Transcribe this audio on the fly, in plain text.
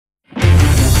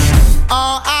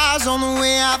All eyes on the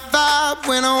way I vibe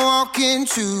when I walk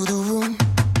into the room.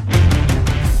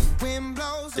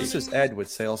 This is Ed with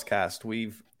Salescast.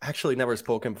 We've actually never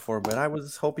spoken before, but I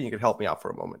was hoping you could help me out for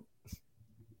a moment.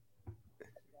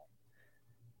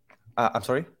 I'm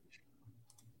sorry?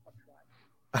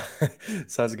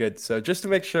 Sounds good. So just to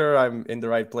make sure I'm in the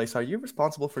right place, are you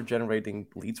responsible for generating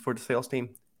leads for the sales team?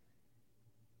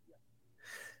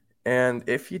 And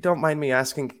if you don't mind me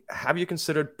asking, have you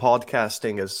considered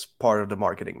podcasting as part of the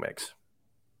marketing mix?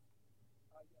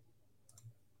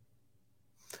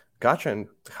 Gotcha. And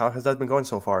how has that been going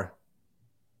so far?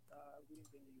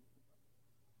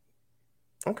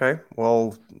 Okay.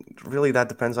 Well, really, that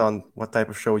depends on what type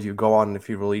of show you go on. If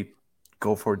you really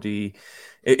go for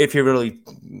if you really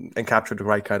and capture the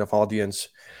right kind of audience.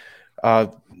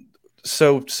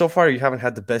 So far you haven't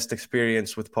had the best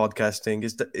experience with podcasting.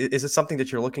 Is it something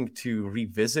that you're looking to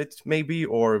revisit maybe,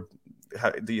 or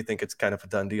do you think it's kind of a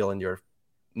done deal and you're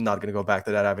not going to go back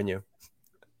to that avenue?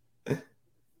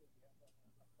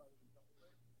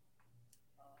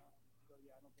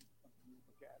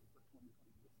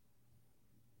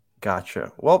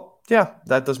 Gotcha. Well, yeah,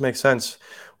 that does make sense.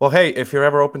 Well, hey, if you're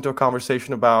ever open to a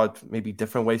conversation about maybe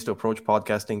different ways to approach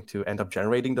podcasting to end up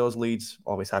generating those leads,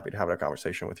 always happy to have that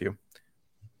conversation with you.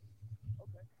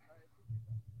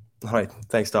 All right.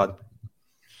 Thanks, Todd.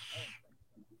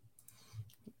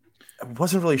 I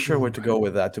wasn't really sure where to go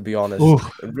with that, to be honest. Ooh.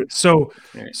 So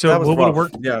what would have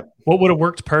worked? Yeah. What would have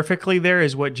worked perfectly there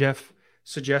is what Jeff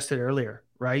suggested earlier,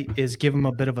 right? Is give him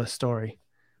a bit of a story.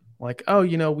 Like, oh,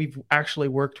 we've actually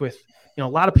worked with, a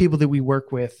lot of people that we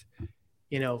work with,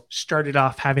 started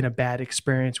off having a bad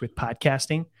experience with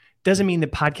podcasting. Doesn't mean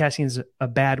that podcasting is a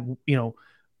bad,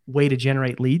 way to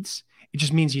generate leads. It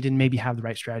just means you didn't maybe have the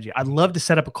right strategy. I'd love to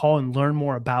set up a call and learn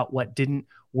more about what didn't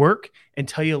work and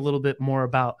tell you a little bit more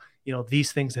about,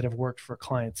 these things that have worked for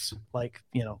clients like,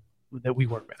 that we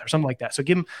work with or something like that. So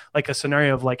give them like a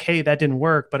scenario of like, hey, that didn't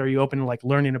work, but are you open to like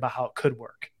learning about how it could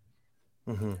work?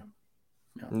 Mm-hmm.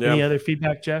 Yeah. Any other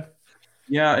feedback, Jeff?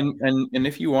 Yeah, and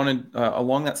if you wanted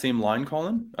along that same line,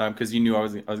 Colin, because you knew I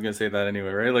was going to say that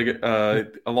anyway, right? Like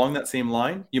along that same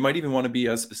line, you might even want to be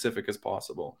as specific as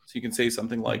possible. So you can say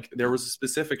something like, there was a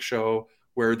specific show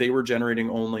where they were generating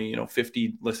only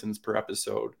 50 listens per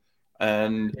episode,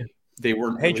 and they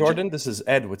weren't. Hey, Jordan, this is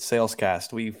Ed with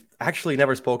Salescast. We've actually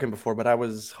never spoken before, but I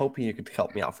was hoping you could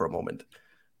help me out for a moment.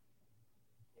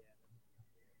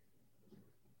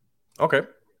 Okay.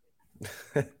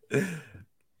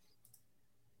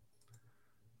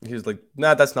 He was like,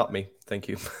 nah, that's not me. Thank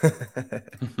you.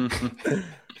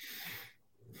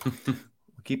 We'll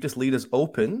keep this lead as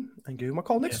open and give him a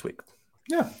call next week.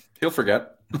 Yeah, he'll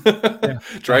forget. Yeah.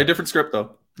 Try a different script,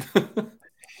 though.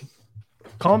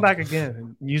 Call him back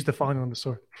again and use the font on the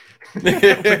sword.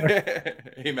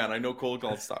 Hey, man, I know cold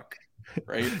calls suck,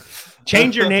 right?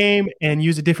 Change your name and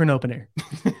use a different opener.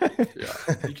 Yeah,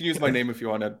 you can use my name if you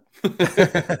want to.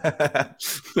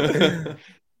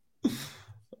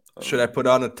 Should I put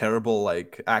on a terrible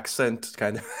accent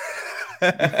kind of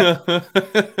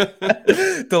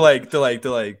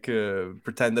to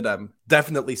pretend that I'm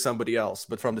definitely somebody else,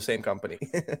 but from the same company?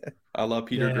 I love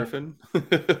Peter Griffin.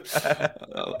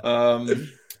 I'll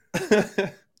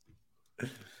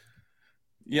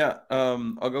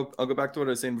go back to what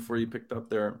I was saying before you picked up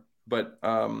there. But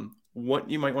what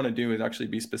you might want to do is actually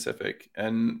be specific.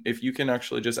 And if you can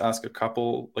actually just ask a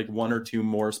couple, like one or two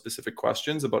more specific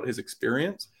questions about his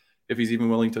experience, if he's even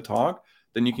willing to talk,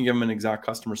 then you can give him an exact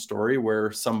customer story where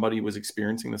somebody was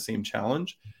experiencing the same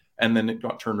challenge and then it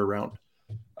got turned around.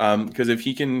 Because if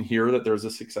he can hear that there's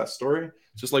a success story,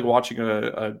 it's just like watching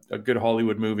a good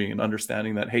Hollywood movie and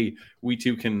understanding that, hey, we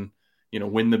too can,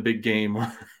 win the big game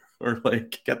or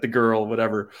like get the girl,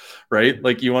 whatever, right?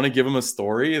 Like you want to give him a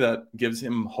story that gives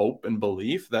him hope and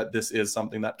belief that this is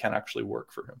something that can actually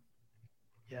work for him.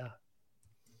 Yeah.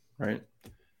 Right.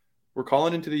 We're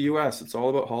calling into the US. It's all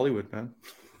about Hollywood, man.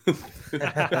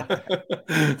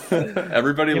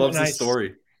 Everybody loves the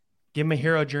story. Give him a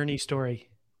hero journey story.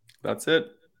 That's it.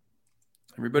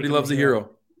 Everybody loves a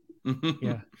hero.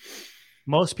 Yeah.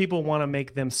 Most people want to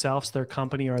make themselves, their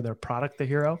company, or their product the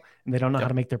hero, and they don't know how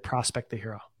to make their prospect the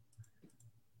hero.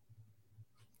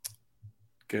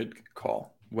 Good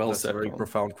call. Well said. A very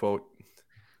profound quote.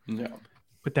 Yeah.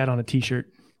 Put that on a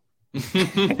t-shirt.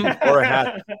 Or a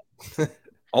hat.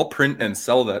 I'll print and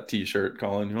sell that t-shirt,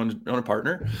 Colin. You want a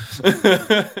partner?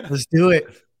 Let's do it.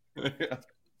 Yeah.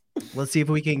 Let's see if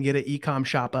we can get an e-com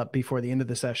shop up before the end of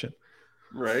the session.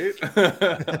 Right.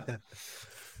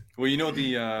 Well,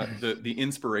 the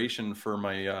inspiration for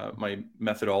my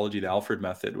methodology, the Alfred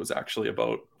method, was actually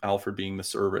about Alfred being the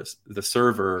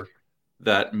server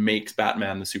that makes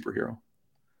Batman the superhero.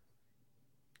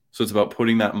 So it's about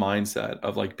putting that mindset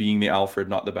of like being the Alfred,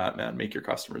 not the Batman, make your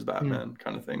customers Batman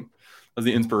kind of thing. That's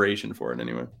the inspiration for it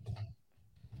anyway.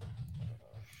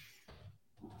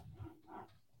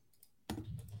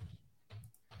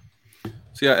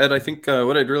 So yeah, Ed, I think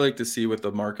what I'd really like to see with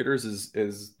the marketers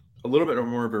is a little bit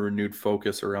more of a renewed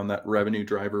focus around that revenue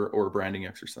driver or branding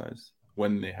exercise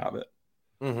when they have it.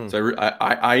 Mm-hmm. So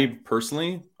I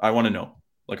personally, I want to know.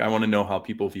 Like, I want to know how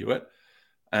people view it.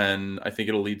 And I think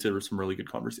it'll lead to some really good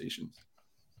conversations.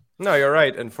 No, you're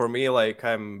right. And for me, like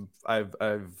I'm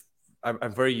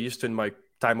very used to in my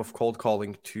time of cold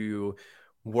calling to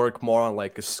work more on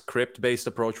like a script-based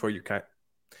approach where you can.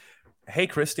 Hey,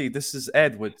 Christy, this is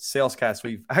Ed with Salescast.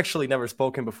 We've actually never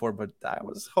spoken before, but I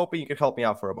was hoping you could help me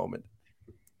out for a moment.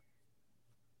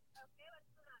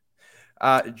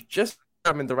 Just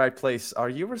I'm in the right place. Are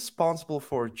you responsible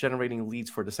for generating leads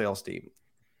for the sales team?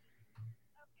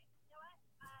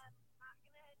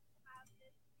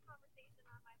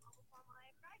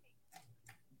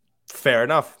 Fair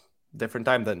enough. Different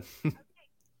time then.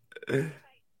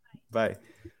 Bye.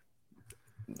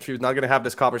 She was not going to have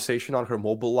this conversation on her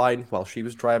mobile line while she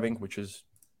was driving, which is,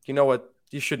 you know what?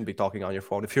 You shouldn't be talking on your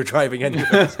phone if you're driving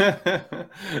anyway.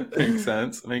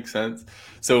 Makes sense.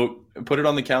 So put it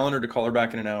on the calendar to call her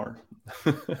back in an hour.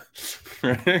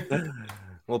 Right?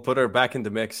 We'll put her back in the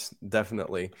mix,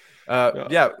 definitely.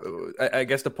 I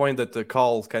guess the point that the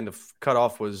call kind of cut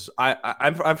off was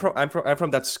I'm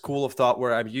from that school of thought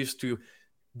where I'm used to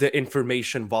the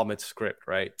information vomit script,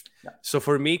 right? Yeah. So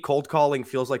for me, cold calling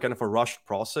feels like kind of a rushed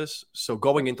process. So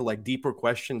going into like deeper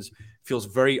questions feels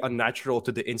very unnatural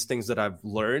to the instincts that I've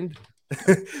learned.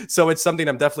 So it's something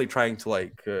I'm definitely trying to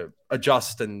like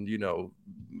adjust and,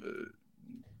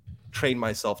 train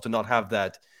myself to not have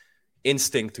that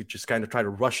instinct to just kind of try to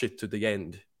rush it to the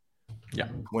end. Yeah,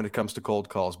 when it comes to cold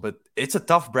calls. But it's a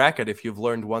tough bracket if you've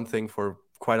learned one thing for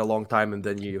quite a long time and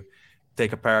then you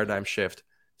take a paradigm shift.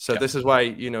 So this is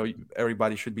why,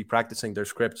 everybody should be practicing their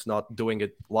scripts, not doing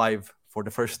it live for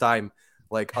the first time,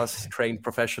 like us trained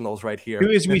professionals right here. Do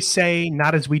as we say,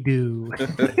 not as we do.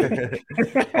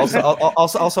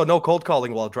 Also, no cold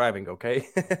calling while driving, okay?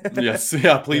 Yes.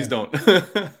 Yeah, please don't.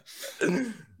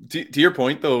 To your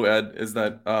point, though, Ed, is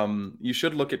that you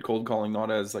should look at cold calling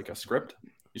not as like a script.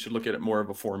 You should look at it more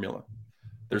of a formula.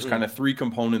 There's kind of three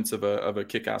components of a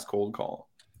kick-ass cold call.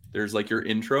 There's like your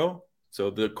intro. So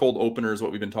the cold opener is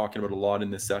what we've been talking about a lot in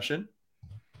this session.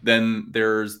 Then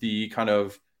there's the kind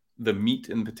of the meat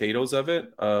and potatoes of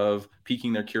it, of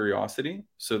piquing their curiosity.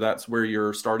 So that's where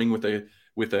you're starting with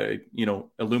a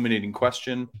illuminating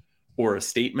question or a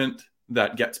statement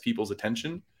that gets people's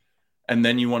attention. And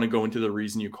then you want to go into the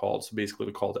reason you called. So basically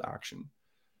the call to action.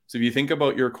 So if you think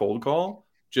about your cold call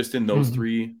just in those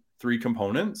three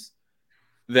components,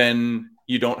 then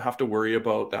you don't have to worry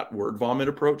about that word vomit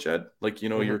approach, Ed. Like,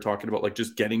 you're talking about like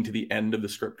just getting to the end of the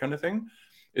script kind of thing.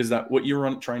 Is that what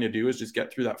you're trying to do is just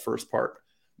get through that first part.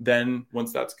 Then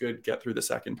once that's good, get through the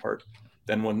second part.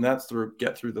 Then when that's through,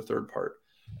 get through the third part.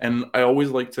 And I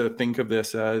always like to think of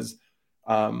this as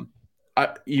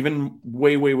even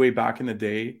way back in the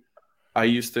day, I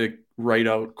used to write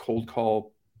out cold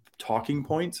call talking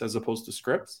points as opposed to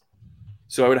scripts.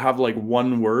 So I would have like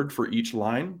one word for each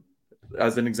line.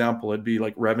 As an example, it'd be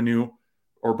like revenue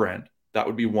or brand. That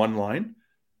would be one line.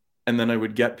 And then I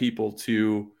would get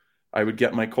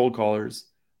my cold callers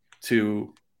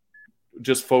to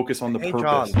just focus on the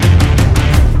purpose.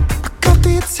 Got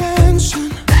the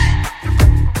attention